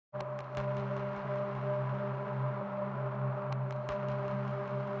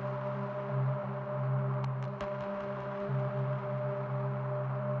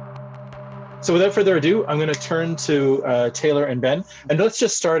So without further ado, I'm going to turn to Taylor and Ben. And let's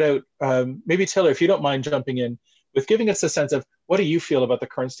just start out, maybe Taylor, if you don't mind jumping in with giving us a sense of what do you feel about the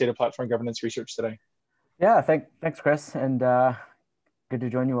current state of platform governance research today? Yeah, thanks, Chris, and good to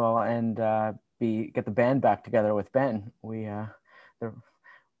join you all and get the band back together with Ben. We have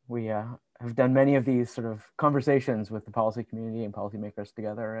done many of these sort of conversations with the policy community and policymakers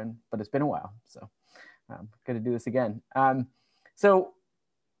together, but it's been a while, so good to do this again. So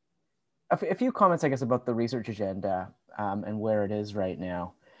a few comments, I guess, about the research agenda and where it is right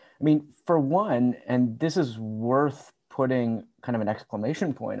now. I mean, for one, and this is worth putting kind of an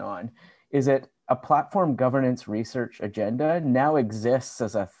exclamation point on, is that a platform governance research agenda now exists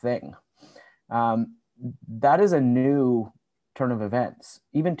as a thing. That is a new turn of events.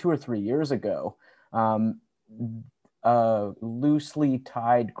 Even 2 or 3 years ago, a loosely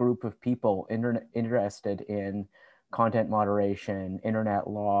tied group of people interested in content moderation, internet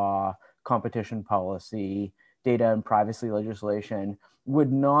law, competition policy, data and privacy legislation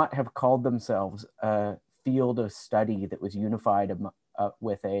would not have called themselves a field of study that was unified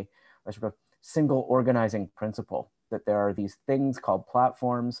with a sort of single organizing principle, that there are these things called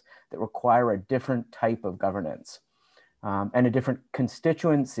platforms that require a different type of governance and a different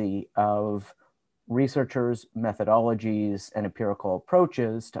constituency of researchers, methodologies, and empirical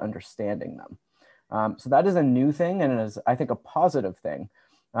approaches to understanding them. So that is a new thing, and it is, I think, a positive thing,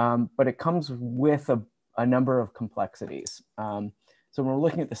 but it comes with a number of complexities. So when we're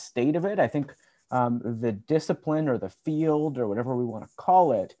looking at the state of it, I think the discipline or the field or whatever we want to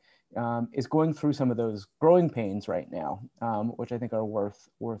call it is going through some of those growing pains right now, which I think are worth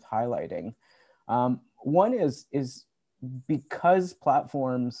highlighting. One is because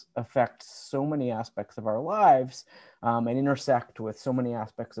platforms affect so many aspects of our lives and intersect with so many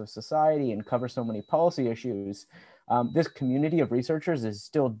aspects of society and cover so many policy issues, this community of researchers is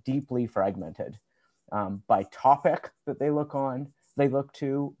still deeply fragmented by topic that they look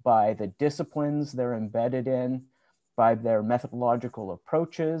to, by the disciplines they're embedded in, by their methodological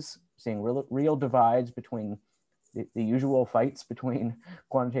approaches, seeing real divides between the usual fights between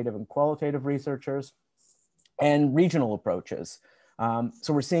quantitative and qualitative researchers, and regional approaches.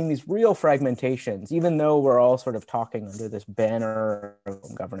 So we're seeing these real fragmentations, even though we're all sort of talking under this banner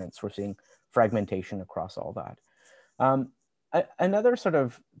of governance, we're seeing fragmentation across all that. Another sort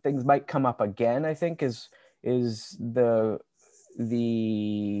of things might come up again, I think, is the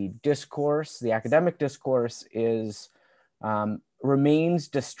discourse, the academic discourse remains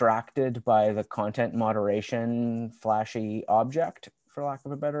distracted by the content moderation flashy object, for lack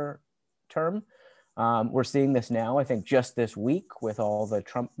of a better term. We're seeing this now, I think, just this week with all the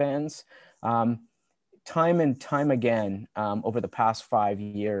Trump bans. Time and time again, over the past 5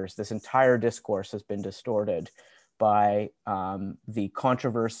 years, this entire discourse has been distorted by the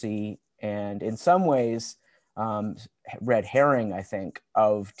controversy and, in some ways, red herring, I think,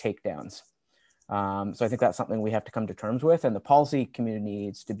 of takedowns. So I think that's something we have to come to terms with, and the policy community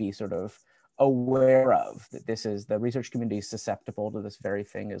needs to be sort of aware of that the research community is susceptible to this very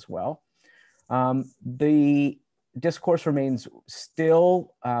thing as well. The discourse remains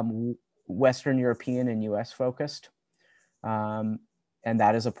still Western European and US focused, and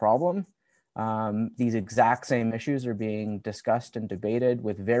that is a problem. These exact same issues are being discussed and debated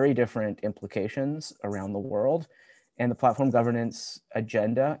with very different implications around the world. And the platform governance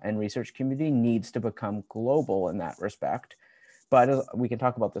agenda and research community needs to become global in that respect. But as we can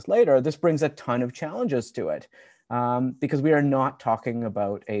talk about this later, this brings a ton of challenges to it because we are not talking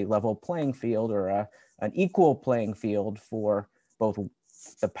about a level playing field or an equal playing field for both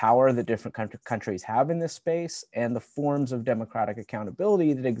the power that different countries have in this space and the forms of democratic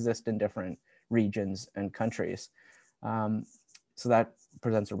accountability that exist in different regions and countries. So that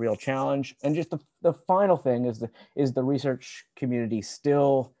presents a real challenge. And just the final thing is the research community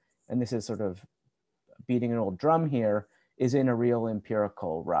still, and this is sort of beating an old drum here, is in a real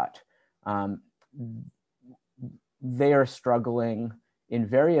empirical rut. They are struggling in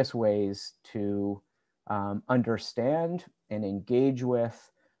various ways to understand and engage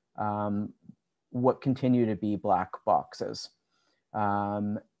with what continue to be black boxes.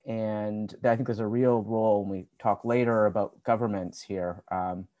 And I think there's a real role, when we talk later about governments here,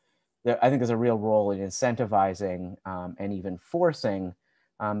 I think there's a real role in incentivizing and even forcing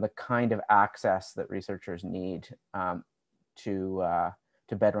the kind of access that researchers need to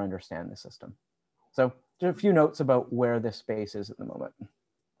better understand the system. So just a few notes about where this space is at the moment.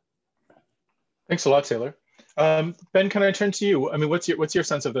 Thanks a lot, Taylor. Ben, can I turn to you? I mean, what's your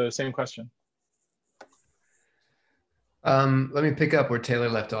sense of the same question? Let me pick up where Taylor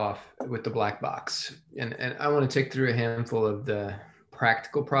left off with the black box. And I want to take through a handful of the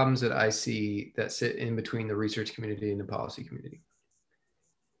practical problems that I see that sit in between the research community and the policy community.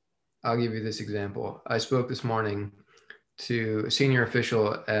 I'll give you this example. I spoke this morning to a senior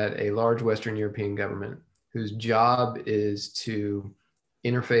official at a large Western European government whose job is to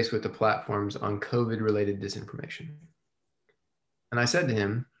interface with the platforms on COVID-related disinformation. And I said to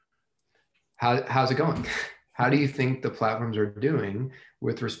him, how's it going? How do you think the platforms are doing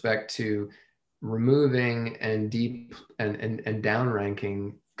with respect to removing and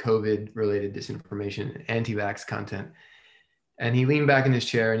downranking COVID-related disinformation, anti-vax content? And he leaned back in his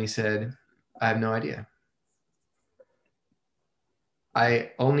chair and he said, I have no idea.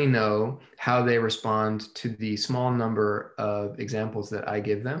 I only know how they respond to the small number of examples that I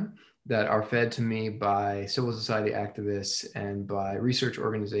give them that are fed to me by civil society activists and by research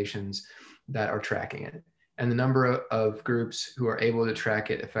organizations that are tracking it. And the number of groups who are able to track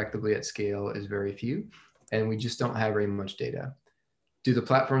it effectively at scale is very few, and we just don't have very much data. Do the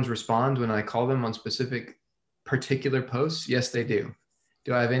platforms respond when I call them on specific particular posts? Yes, they do.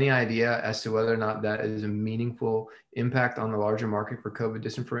 Do I have any idea as to whether or not that is a meaningful impact on the larger market for COVID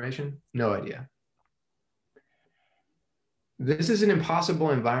disinformation? No idea. This is an impossible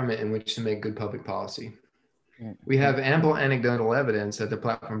environment in which to make good public policy. We have ample anecdotal evidence that the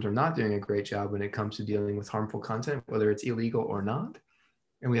platforms are not doing a great job when it comes to dealing with harmful content, whether it's illegal or not,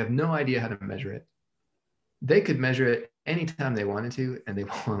 and we have no idea how to measure it. They could measure it anytime they wanted to, and they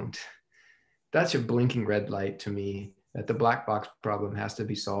won't. That's a blinking red light to me that the black box problem has to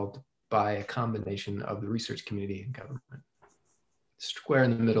be solved by a combination of the research community and government. Square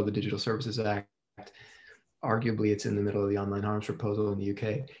in the middle of the Digital Services Act. Arguably, it's in the middle of the online harms proposal in the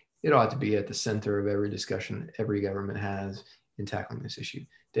UK. It ought to be at the center of every discussion every government has in tackling this issue.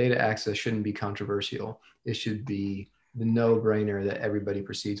 Data access shouldn't be controversial. It should be the no-brainer that everybody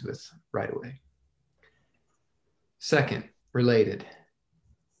proceeds with right away. Second, related.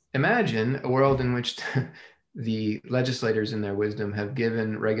 Imagine a world in which the legislators in their wisdom have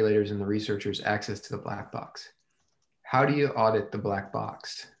given regulators and the researchers access to the black box. How do you audit the black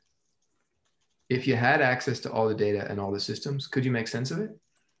box? If you had access to all the data and all the systems, could you make sense of it?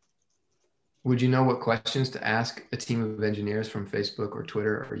 Would you know what questions to ask a team of engineers from Facebook or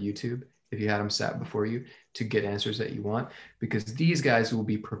Twitter or YouTube if you had them sat before you to get answers that you want? Because these guys will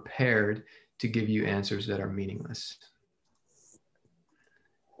be prepared to give you answers that are meaningless.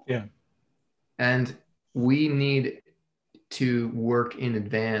 Yeah. And we need to work in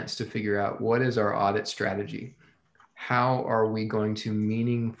advance to figure out what is our audit strategy. How are we going to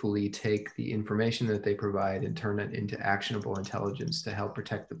meaningfully take the information that they provide and turn it into actionable intelligence to help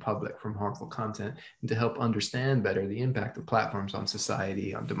protect the public from harmful content and to help understand better the impact of platforms on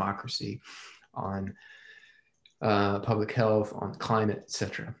society, on democracy, on public health, on climate,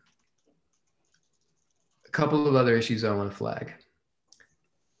 etc. A couple of other issues I want to flag.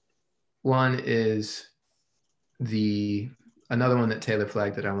 One is another one that Taylor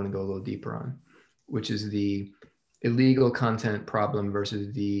flagged that I want to go a little deeper on, which is the illegal content problem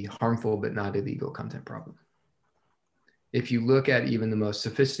versus the harmful but not illegal content problem. If you look at even the most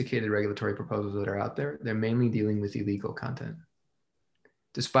sophisticated regulatory proposals that are out there, they're mainly dealing with illegal content.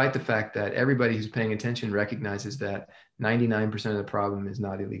 Despite the fact that everybody who's paying attention recognizes that 99% of the problem is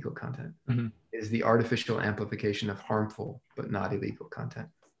not illegal content, is the artificial amplification of harmful but not illegal content.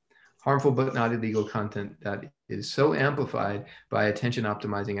 Harmful but not illegal content that is so amplified by attention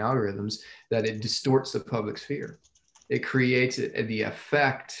optimizing algorithms that it distorts the public sphere. It creates the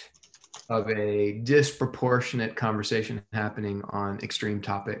effect of a disproportionate conversation happening on extreme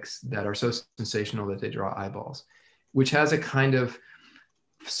topics that are so sensational that they draw eyeballs, which has a kind of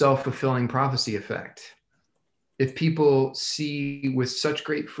self-fulfilling prophecy effect. If people see with such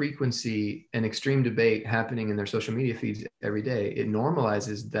great frequency an extreme debate happening in their social media feeds every day, it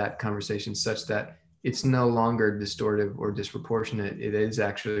normalizes that conversation such that it's no longer distortive or disproportionate. It is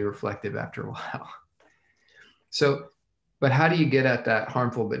actually reflective after a while. So, but how do you get at that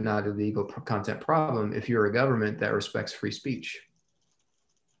harmful but not illegal content problem if you're a government that respects free speech?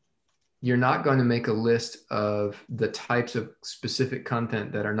 You're not going to make a list of the types of specific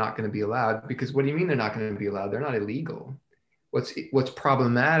content that are not going to be allowed, because what do you mean they're not going to be allowed? They're not illegal. What's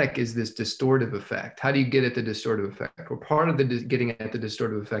problematic is this distortive effect. How do you get at the distortive effect? Well, part of the getting at the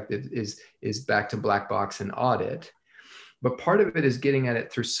distortive effect is back to black box and audit, but part of it is getting at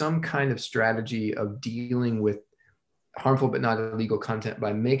it through some kind of strategy of dealing with harmful but not illegal content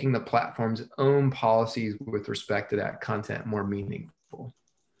by making the platform's own policies with respect to that content more meaningful.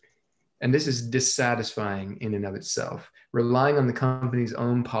 And this is dissatisfying in and of itself, relying on the company's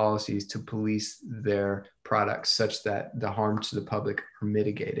own policies to police their products such that the harm to the public are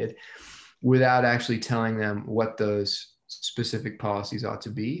mitigated without actually telling them what those specific policies ought to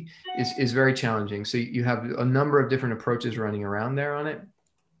be is very challenging. So you have a number of different approaches running around there on it.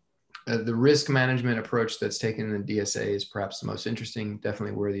 The risk management approach that's taken in the DSA is perhaps the most interesting,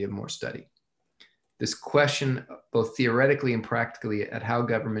 definitely worthy of more study. This question, both theoretically and practically, at how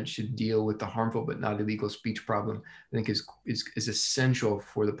government should deal with the harmful but not illegal speech problem, I think is essential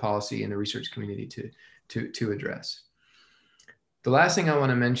for the policy and the research community to address. The last thing I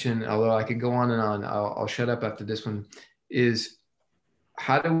want to mention, although I could go on and on, I'll shut up after this one, is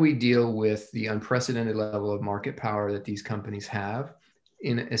how do we deal with the unprecedented level of market power that these companies have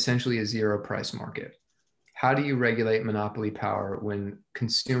in essentially a zero price market? How do you regulate monopoly power when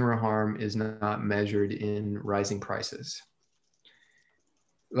consumer harm is not measured in rising prices?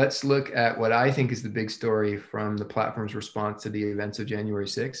 Let's look at what I think is the big story from the platform's response to the events of January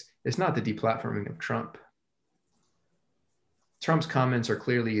 6th. It's not the deplatforming of Trump. Trump's comments are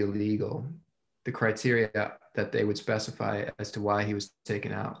clearly illegal. The criteria that they would specify as to why he was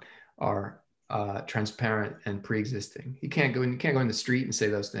taken out are transparent and pre-existing. You can't go in the street and say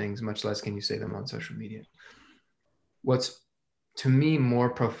those things, much less can you say them on social media. What's, to me, more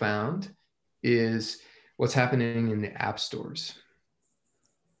profound is what's happening in the app stores.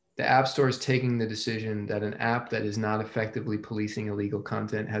 The app store is taking the decision that an app that is not effectively policing illegal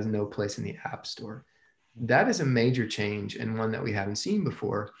content has no place in the app store. That is a major change and one that we haven't seen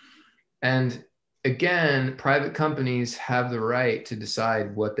before. And again, private companies have the right to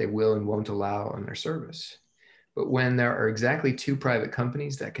decide what they will and won't allow on their service. But when there are exactly two private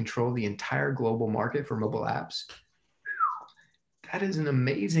companies that control the entire global market for mobile apps, that is an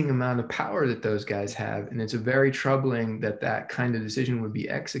amazing amount of power that those guys have. And it's very troubling that that kind of decision would be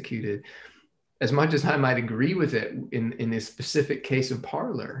executed. As much as I might agree with it in this specific case of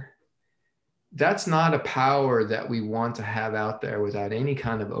Parler, that's not a power that we want to have out there without any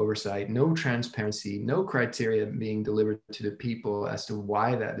kind of oversight, no transparency, no criteria being delivered to the people as to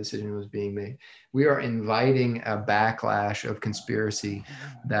why that decision was being made. We are inviting a backlash of conspiracy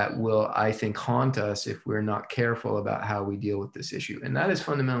that will, I think, haunt us if we're not careful about how we deal with this issue. And that is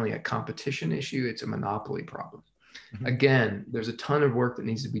fundamentally a competition issue. It's a monopoly problem. Mm-hmm. Again, there's a ton of work that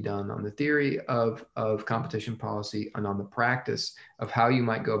needs to be done on the theory of competition policy and on the practice of how you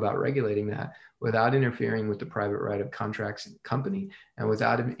might go about regulating that without interfering with the private right of contracts in the company and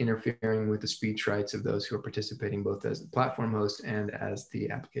without interfering with the speech rights of those who are participating both as the platform host and as the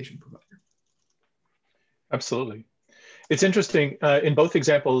application provider. Absolutely. It's interesting in both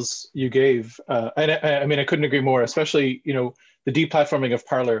examples you gave, and I mean, I couldn't agree more, especially, you know, the deplatforming of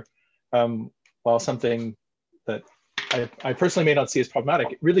Parler, while something that I personally may not see as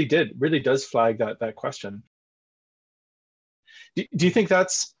problematic, it really does flag that question. Do you think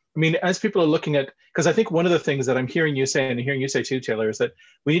that's, I mean, as people are looking at, because I think one of the things that I'm hearing you say, and hearing you say too, Taylor, is that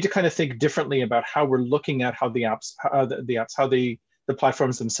we need to kind of think differently about how we're looking at how the apps, how the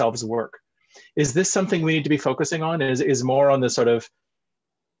platforms themselves work. Is this something we need to be focusing on? Is more on the sort of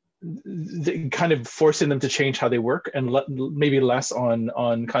kind of forcing them to change how they work, and maybe less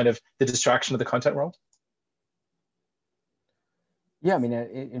on kind of the distraction of the content world? Yeah, I mean,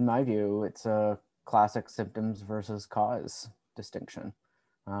 in my view, it's a classic symptoms versus cause distinction.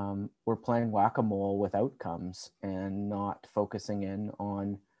 We're playing whack-a-mole with outcomes and not focusing in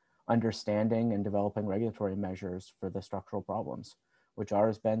on understanding and developing regulatory measures for the structural problems, which are,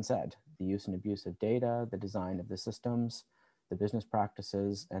 as Ben said, the use and abuse of data, the design of the systems, the business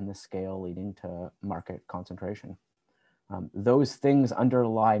practices, and the scale leading to market concentration. Those things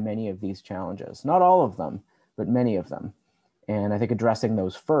underlie many of these challenges, not all of them, but many of them. And I think addressing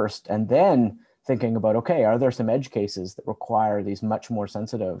those first, and then thinking about, okay, are there some edge cases that require these much more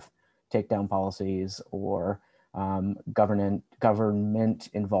sensitive takedown policies or government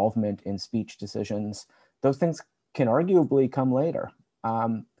involvement in speech decisions? Those things can arguably come later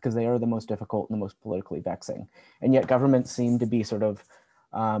because they are the most difficult and the most politically vexing. And yet governments seem to be sort of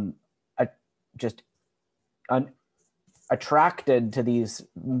attracted to these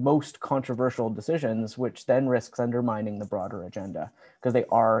most controversial decisions, which then risks undermining the broader agenda because they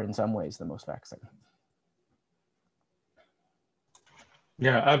are in some ways the most vexing.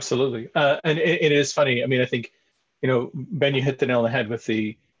 Yeah, absolutely. And it is funny. I mean, I think, you know, Ben, you hit the nail on the head with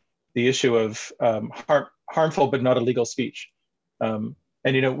the issue of harmful but not illegal speech. And,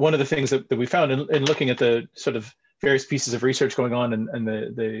 you know, one of the things that we found in looking at the sort of various pieces of research going on and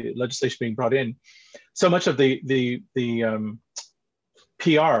the legislation being brought in, so much of the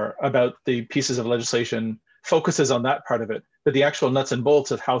PR about the pieces of legislation focuses on that part of it, but the actual nuts and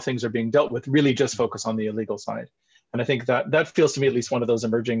bolts of how things are being dealt with really just focus on the illegal side. And I think that feels to me at least one of those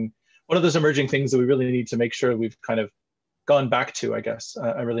emerging things that we really need to make sure we've kind of gone back to, I guess,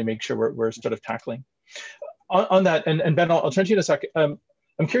 and really make sure we're sort of tackling. on that, and Ben, I'll turn to you in a second.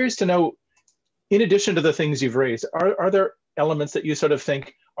 I'm curious to know, in addition to the things you've raised, are there elements that you sort of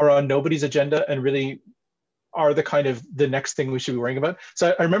think are on nobody's agenda and really are the kind of the next thing we should be worrying about?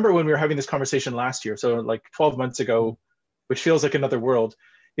 So I remember when we were having this conversation last year, so like 12 months ago, which feels like another world.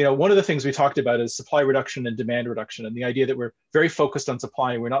 You know, one of the things we talked about is supply reduction and demand reduction, and the idea that we're very focused on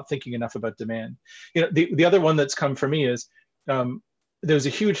supply and we're not thinking enough about demand. You know, the other one that's come for me is there's a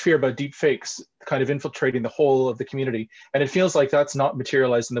huge fear about deep fakes kind of infiltrating the whole of the community, and it feels like that's not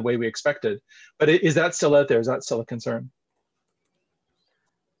materialized in the way we expected. But is that still out there? Is that still a concern?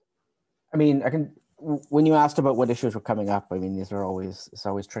 I mean, when you asked about what issues were coming up, I mean, it's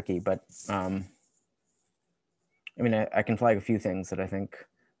always tricky, but I mean, I can flag a few things that I think,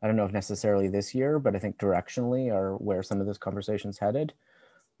 I don't know if necessarily this year, but I think directionally are where some of this conversation's headed.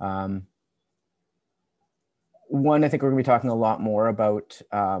 One, I think we're gonna be talking a lot more about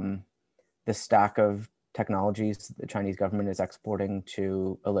the stack of technologies the Chinese government is exporting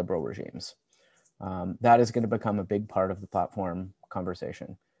to illiberal regimes. That is gonna become a big part of the platform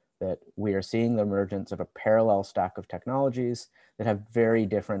conversation, that we are seeing the emergence of a parallel stack of technologies that have very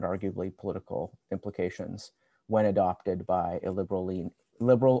different, arguably, political implications when adopted by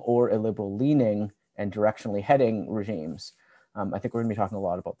liberal or illiberal leaning and directionally heading regimes. I think we're gonna be talking a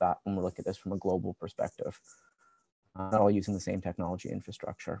lot about that when we look at this from a global perspective. Not all using the same technology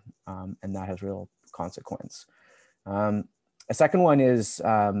infrastructure, and that has real consequence. A second one is,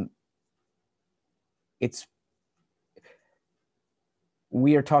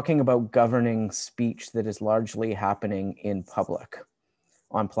 we are talking about governing speech that is largely happening in public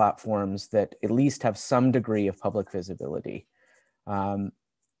on platforms that at least have some degree of public visibility. I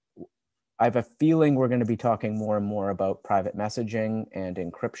have a feeling we're going to be talking more and more about private messaging and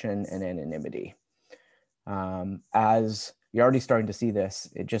encryption and anonymity. As you're already starting to see this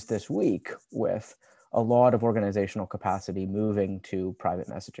just this week with a lot of organizational capacity moving to private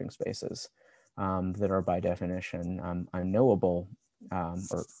messaging spaces that are by definition unknowable,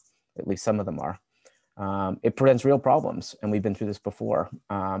 or at least some of them are. It presents real problems, and we've been through this before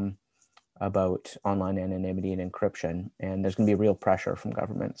about online anonymity and encryption, and there's going to be real pressure from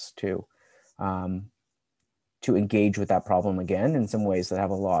governments to engage with that problem again in some ways that have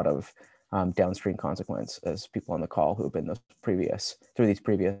a lot of downstream consequence, as people on the call who have been through these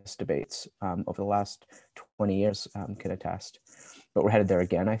previous debates over the last 20 years can attest. But we're headed there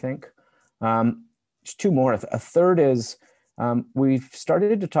again, I think. Just two more. A third is we've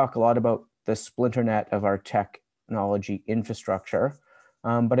started to talk a lot about the splinter net of our technology infrastructure,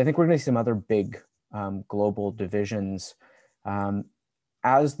 but I think we're going to see some other big global divisions.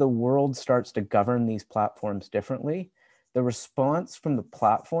 As the world starts to govern these platforms differently, the response from the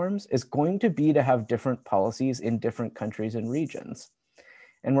platforms is going to be to have different policies in different countries and regions.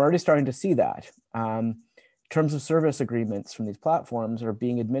 And we're already starting to see that. Terms of service agreements from these platforms are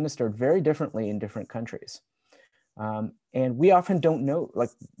being administered very differently in different countries. And we often don't know, like,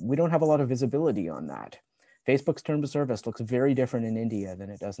 we don't have a lot of visibility on that. Facebook's terms of service looks very different in India than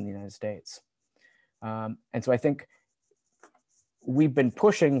it does in the United States. And so I think we've been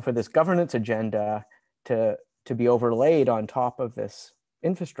pushing for this governance agenda to be overlaid on top of this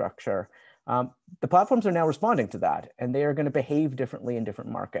infrastructure. The platforms are now responding to that, and they are going to behave differently in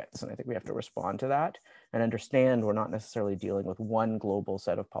different markets. And I think we have to respond to that and understand we're not necessarily dealing with one global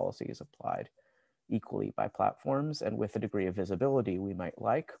set of policies applied equally by platforms and with a degree of visibility we might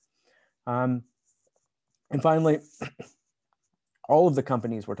like. And finally, all of the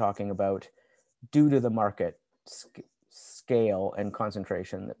companies we're talking about, due to the market scale and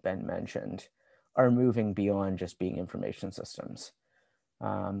concentration that Ben mentioned, are moving beyond just being information systems.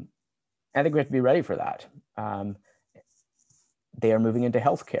 I think we have to be ready for that. They are moving into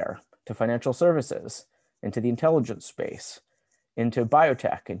healthcare, to financial services, into the intelligence space, into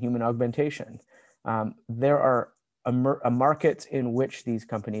biotech and human augmentation. There are a market in which these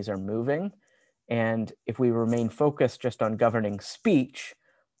companies are moving. And if we remain focused just on governing speech,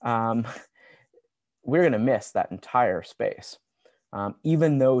 we're going to miss that entire space.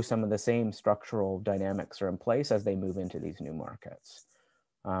 Even though some of the same structural dynamics are in place as they move into these new markets.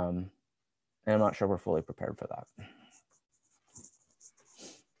 And I'm not sure we're fully prepared for that.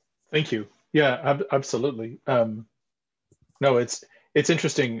 Thank you. Yeah, absolutely. No, it's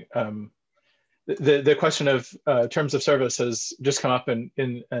interesting. The question of terms of service has just come up in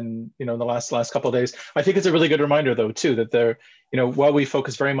the last couple of days. I think it's a really good reminder, though, too, that there, while we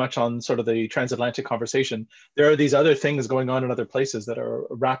focus very much on sort of the transatlantic conversation, there are these other things going on in other places that are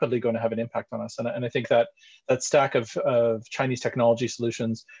rapidly going to have an impact on us. And I think that stack of Chinese technology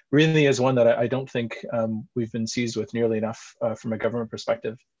solutions really is one that I don't think we've been seized with nearly enough from a government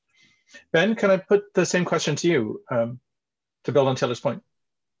perspective. Ben, can I put the same question to you to build on Taylor's point?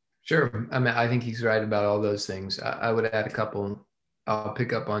 Sure. I mean, I think he's right about all those things. I would add a couple. I'll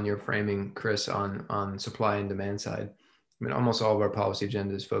pick up on your framing, Chris, on supply and demand side. I mean, almost all of our policy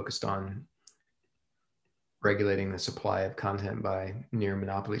agenda is focused on regulating the supply of content by near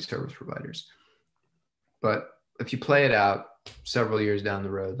monopoly service providers. But if you play it out several years down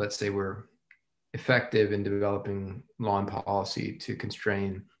the road, let's say we're effective in developing law and policy to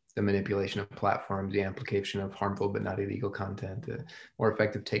constrain the manipulation of platforms, the amplification of harmful but not illegal content, the more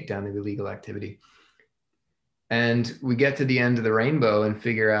effective takedown of illegal activity. And we get to the end of the rainbow and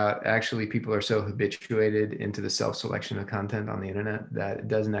figure out actually people are so habituated into the self-selection of content on the internet that it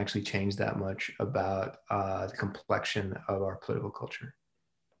doesn't actually change that much about the complexion of our political culture.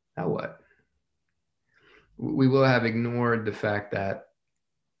 Now what? We will have ignored the fact that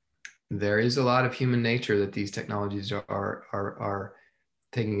there is a lot of human nature that these technologies are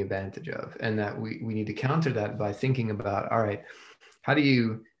taking advantage of, and that we need to counter that by thinking about, all right, how do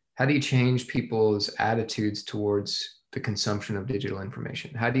you change people's attitudes towards the consumption of digital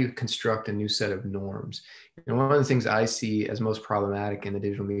information? How do you construct a new set of norms? And one of the things I see as most problematic in the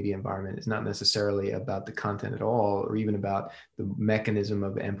digital media environment is not necessarily about the content at all, or even about the mechanism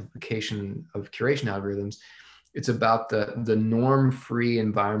of amplification of curation algorithms. It's about the norm-free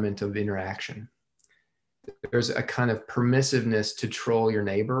environment of interaction. There's a kind of permissiveness to troll your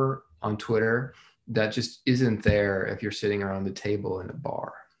neighbor on Twitter that just isn't there if you're sitting around the table in a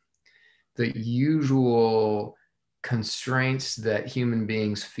bar. The usual constraints that human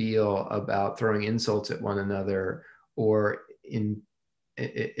beings feel about throwing insults at one another or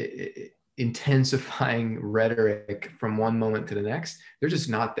intensifying rhetoric from one moment to the next, they're just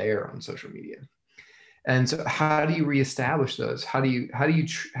not there on social media. And so how do you reestablish those? How do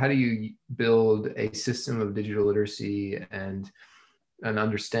you build a system of digital literacy and an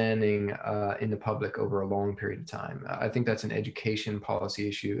understanding in the public over a long period of time? I think that's an education policy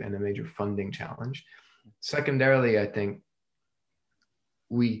issue and a major funding challenge. Secondarily, I think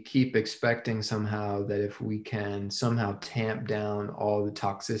we keep expecting somehow that if we can somehow tamp down all the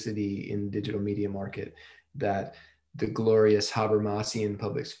toxicity in the digital media market, that the glorious Habermasian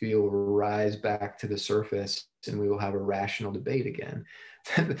public sphere will rise back to the surface and we will have a rational debate again.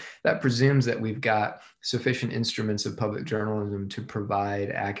 That presumes that we've got sufficient instruments of public journalism to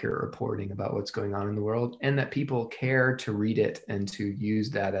provide accurate reporting about what's going on in the world, and that people care to read it and to use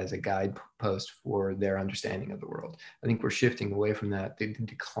that as a guidepost for their understanding of the world. I think we're shifting away from that. The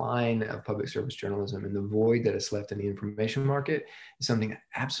decline of public service journalism and the void that is left in the information market is something I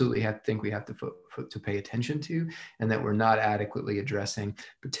absolutely think we have to pay attention to, and that we're not adequately addressing,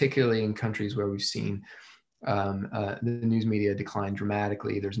 particularly in countries where we've seen the news media decline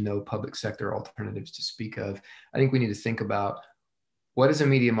dramatically. There's no public sector alternatives to speak of. I think we need to think about, what does a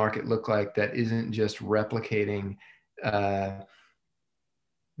media market look like that isn't just replicating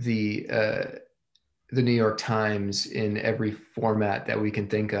the New York Times in every format that we can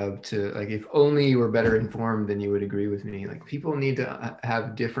think of, to, like, if only you were better informed, then you would agree with me. Like, people need to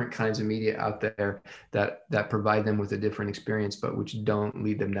have different kinds of media out there that provide them with a different experience, but which don't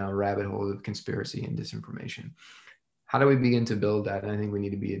lead them down rabbit holes of conspiracy and disinformation. How do we begin to build that? And I think we need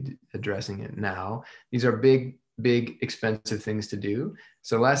to be addressing it now. These are big, expensive things to do.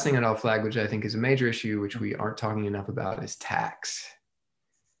 So the last thing that I'll flag, which I think is a major issue, which we aren't talking enough about, is tax.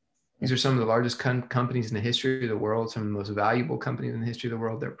 These are some of the largest companies in the history of the world, some of the most valuable companies in the history of the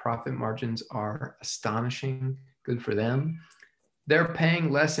world. Their profit margins are astonishing. Good for them. They're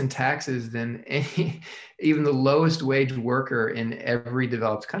paying less in taxes than even the lowest wage worker in every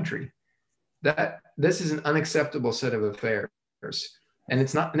developed country. This is an unacceptable set of affairs. And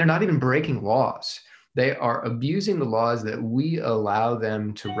they're not even breaking laws. They are abusing the laws that we allow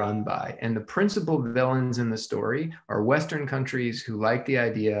them to run by. And the principal villains in the story are Western countries who like the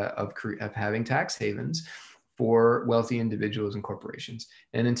idea of having tax havens for wealthy individuals and corporations.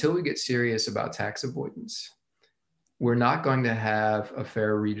 And until we get serious about tax avoidance, we're not going to have a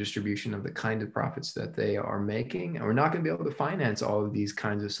fair redistribution of the kind of profits that they are making. And we're not going to be able to finance all of these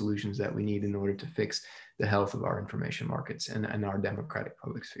kinds of solutions that we need in order to fix the health of our information markets and our democratic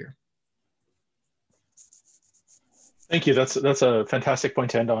public sphere. Thank you. That's a fantastic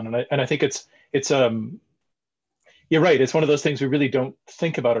point to end on, and I think it's you're right. It's one of those things we really don't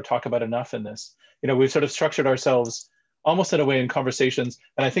think about or talk about enough in this. You know, we've sort of structured ourselves almost in a way in conversations,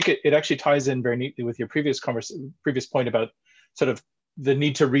 and I think it actually ties in very neatly with your previous point about sort of the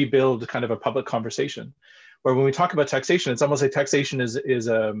need to rebuild kind of a public conversation, where when we talk about taxation, it's almost like taxation is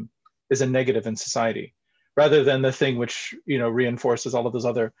a negative in society, rather than the thing which, you know, reinforces all of those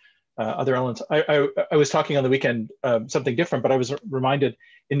other other elements. I was talking on the weekend something different, but I was reminded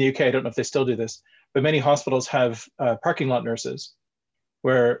in the UK, I don't know if they still do this, but many hospitals have parking lot nurses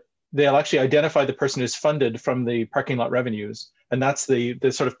where they'll actually identify the person who's funded from the parking lot revenues. And that's the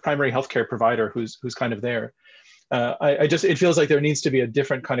sort of primary healthcare provider who's kind of there. It feels like there needs to be a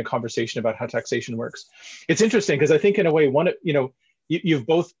different kind of conversation about how taxation works. It's interesting because I think in a way,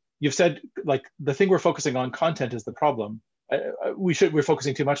 you've said like the thing we're focusing on, content, is the problem. We're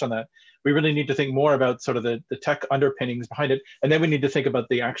focusing too much on that. We really need to think more about sort of the tech underpinnings behind it, and then we need to think about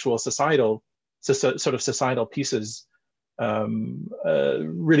the actual societal pieces.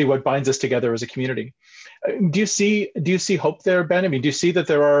 Really, what binds us together as a community. Do you see hope there, Ben? I mean, do you see that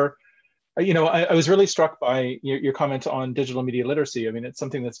there are? I was really struck by your comment on digital media literacy. I mean, it's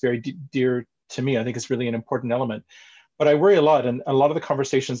something that's very dear to me. I think it's really an important element. But I worry a lot, and a lot of the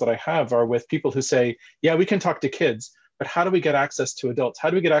conversations that I have are with people who say, yeah, we can talk to kids, but how do we get access to adults? How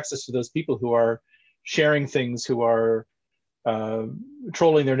do we get access to those people who are sharing things, who are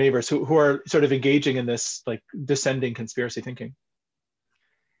trolling their neighbors, who are sort of engaging in this like descending conspiracy thinking?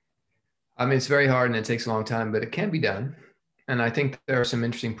 I mean, it's very hard and it takes a long time, but it can be done. And I think there are some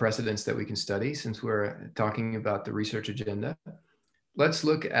interesting precedents that we can study since we're talking about the research agenda. Let's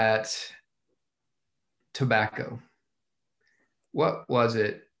look at tobacco. What was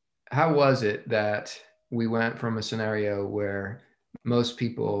it? How was it that we went from a scenario where most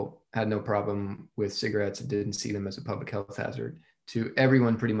people had no problem with cigarettes and didn't see them as a public health hazard to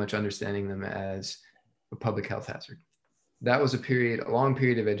everyone pretty much understanding them as a public health hazard? That was a long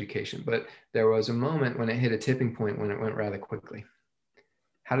period of education, but there was a moment when it hit a tipping point when it went rather quickly.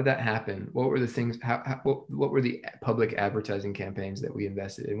 How did that happen? What were the things, what were the public advertising campaigns that we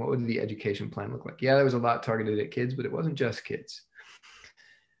invested in? What would the education plan look like? Yeah, there was a lot targeted at kids, but it wasn't just kids.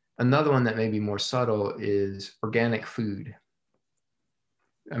 Another one that may be more subtle is organic food.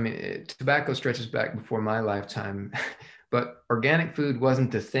 I mean, tobacco stretches back before my lifetime, but organic food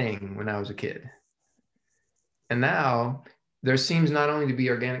wasn't the thing when I was a kid. And now there seems not only to be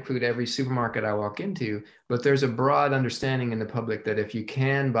organic food every supermarket I walk into, but there's a broad understanding in the public that if you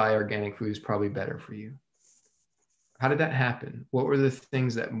can buy organic food, it's probably better for you. How did that happen? What were the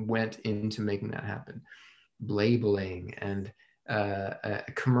things that went into making that happen? Labeling and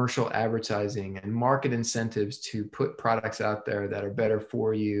commercial advertising and market incentives to put products out there that are better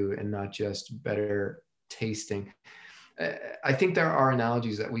for you and not just better tasting. I think there are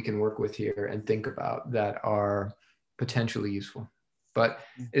analogies that we can work with here and think about that are potentially useful. But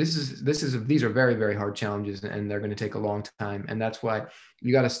these are very, very hard challenges, and they're going to take a long time. And that's why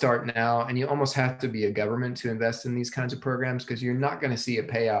you got to start now. And you almost have to be a government to invest in these kinds of programs because you're not going to see a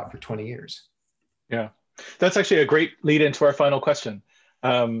payout for 20 years. Yeah, that's actually a great lead into our final question.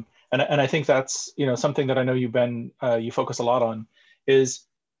 And I think that's something that I know you focus a lot on is,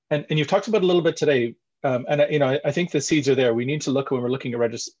 and you've talked about a little bit today. I think the seeds are there. We need to look when we're looking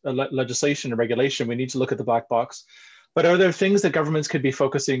at legislation and regulation. We need to look at the black box. But are there things that governments could be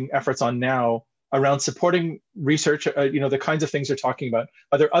focusing efforts on now around supporting research? The kinds of things you're talking about.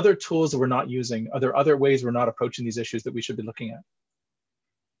 Are there other tools that we're not using? Are there other ways we're not approaching these issues that we should be looking at?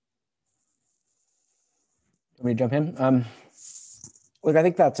 Let me jump in. Look, I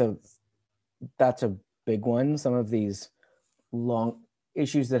think that's a big one. Some of these long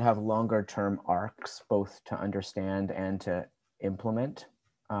issues that have longer term arcs, both to understand and to implement,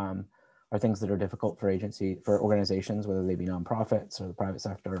 are things that are difficult for organizations, whether they be nonprofits or the private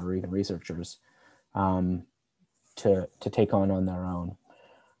sector or even researchers, to take on their own.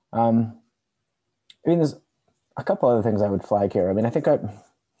 I mean, there's a couple other things I would flag here. I mean, I think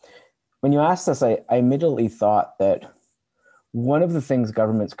when you asked this, I immediately thought that one of the things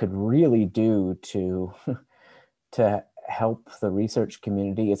governments could really do to help the research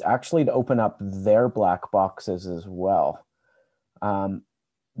community is actually to open up their black boxes as well.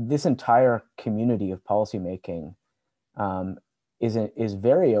 This entire community of policymaking is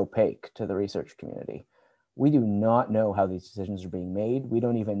very opaque to the research community. We do not know how these decisions are being made. We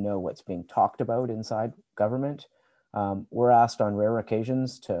don't even know what's being talked about inside government. We're asked on rare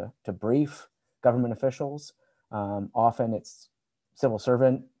occasions to brief government officials. Often it's civil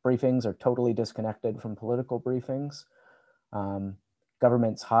servant briefings are totally disconnected from political briefings.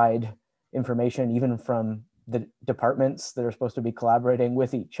 Governments hide information even from the departments that are supposed to be collaborating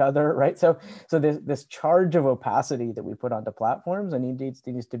with each other, right? So this charge of opacity that we put onto platforms, and needs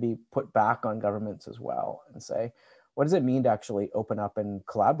to be put back on governments as well, and say, what does it mean to actually open up and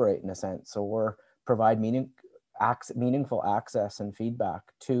collaborate in a sense, or provide meaningful access and feedback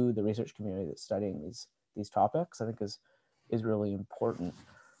to the research community that's studying these topics? I think is really important.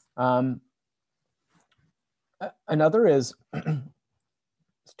 Another is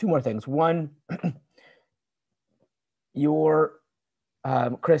two more things. One,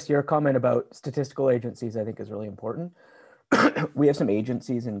 Chris, your comment about statistical agencies, I think, is really important. We have some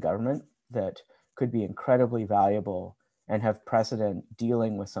agencies in government that could be incredibly valuable and have precedent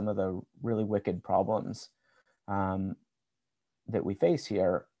dealing with some of the really wicked problems that we face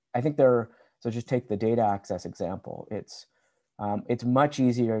here. I think so just take the data access example. It's much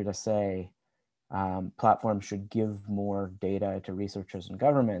easier to say platforms should give more data to researchers and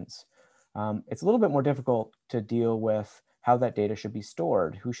governments. It's a little bit more difficult to deal with how that data should be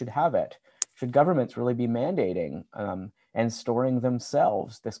stored, who should have it. Should governments really be mandating and storing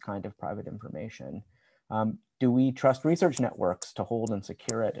themselves this kind of private information? Do we trust research networks to hold and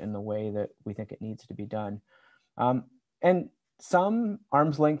secure it in the way that we think it needs to be done? And some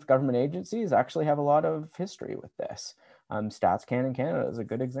arm's length government agencies actually have a lot of history with this. StatsCan in Canada is a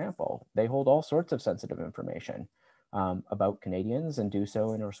good example. They hold all sorts of sensitive information about Canadians and do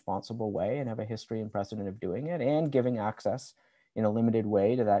so in a responsible way and have a history and precedent of doing it and giving access in a limited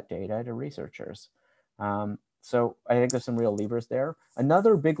way to that data to researchers. So I think there's some real levers there.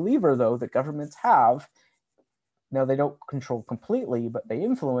 Another big lever, though, that governments have, now they don't control completely, but they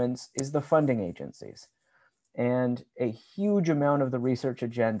influence, is the funding agencies. And a huge amount of the research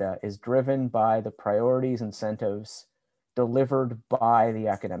agenda is driven by the priorities, incentives delivered by the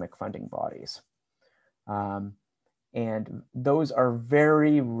academic funding bodies. And those are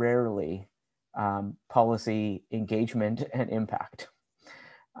very rarely policy engagement and impact.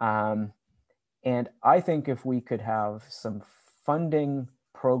 And I think if we could have some funding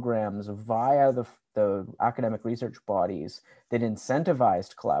programs via the academic research bodies that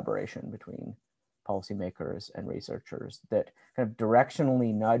incentivized collaboration between policymakers and researchers, that kind of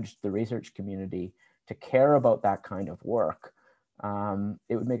directionally nudged the research community to care about that kind of work,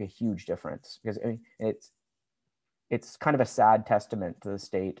 it would make a huge difference. Because I mean, it's kind of a sad testament to the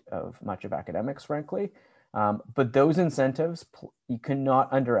state of much of academics, frankly. But those incentives, you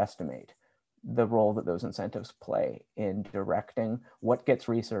cannot underestimate the role that those incentives play in directing what gets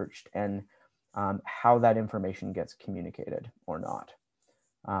researched and how that information gets communicated or not.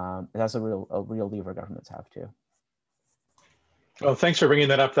 That's a real lever governments have too. Oh, thanks for bringing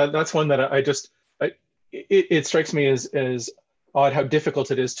that up. That's one that it strikes me as odd how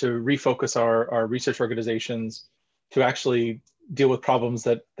difficult it is to refocus our research organizations to actually deal with problems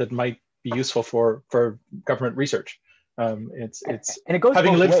that might be useful for government research. And it goes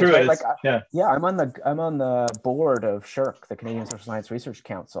having lived ways, through right? it. Yeah, I'm on the board of SSHRC, the Canadian Social Science Research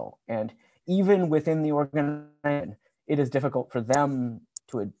Council, and even within the organization, it is difficult for them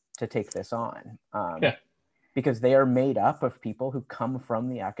to take this on, because they are made up of people who come from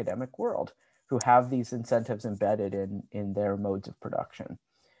the academic world, who have these incentives embedded in their modes of production.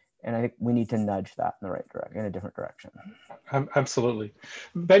 And I think we need to nudge that in the right direction, in a different direction. Absolutely.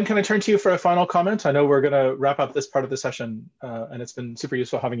 Ben, can I turn to you for a final comment? I know we're going to wrap up this part of the session, and it's been super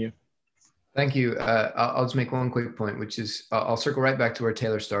useful having you. Thank you. I'll just make one quick point, which is I'll circle right back to where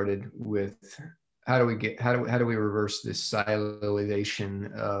Taylor started with how do we reverse this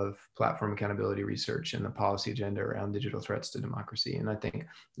siloization of platform accountability research and the policy agenda around digital threats to democracy? And I think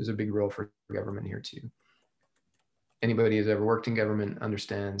there's a big role for government here too. Anybody who's ever worked in government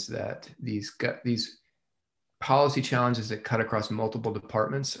understands that these policy challenges that cut across multiple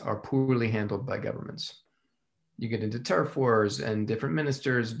departments are poorly handled by governments. You get into turf wars and different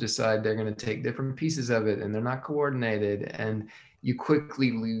ministers decide they're going to take different pieces of it and they're not coordinated, and you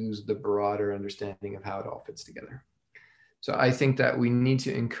quickly lose the broader understanding of how it all fits together. So I think that we need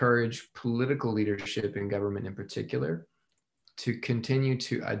to encourage political leadership in government in particular to continue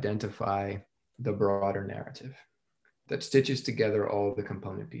to identify the broader narrative that stitches together all of the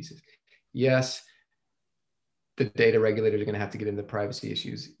component pieces. Yes, the data regulators are going to have to get into privacy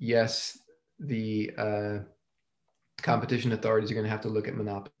issues. Yes, the competition authorities are going to have to look at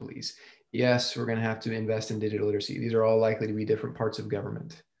monopolies. Yes, we're going to have to invest in digital literacy. These are all likely to be different parts of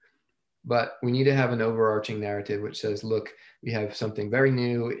government. But we need to have an overarching narrative which says, look, we have something very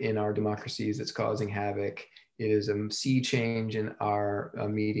new in our democracies that's causing havoc. It is a sea change in our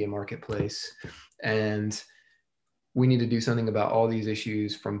media marketplace. And we need to do something about all these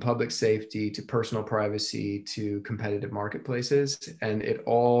issues, from public safety to personal privacy to competitive marketplaces. And it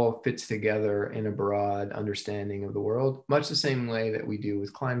all fits together in a broad understanding of the world, much the same way that we do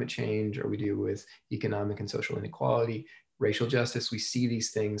with climate change, or we do with economic and social inequality, racial justice. We see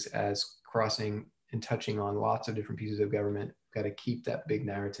these things as crossing and touching on lots of different pieces of government. Got to keep that big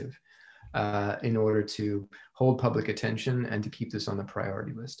narrative in order to hold public attention and to keep this on the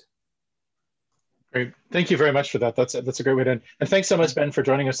priority list. Great. Thank you very much for that. That's a great way to end. And thanks so much, Ben, for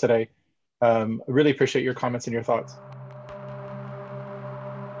joining us today. I really appreciate your comments and your thoughts.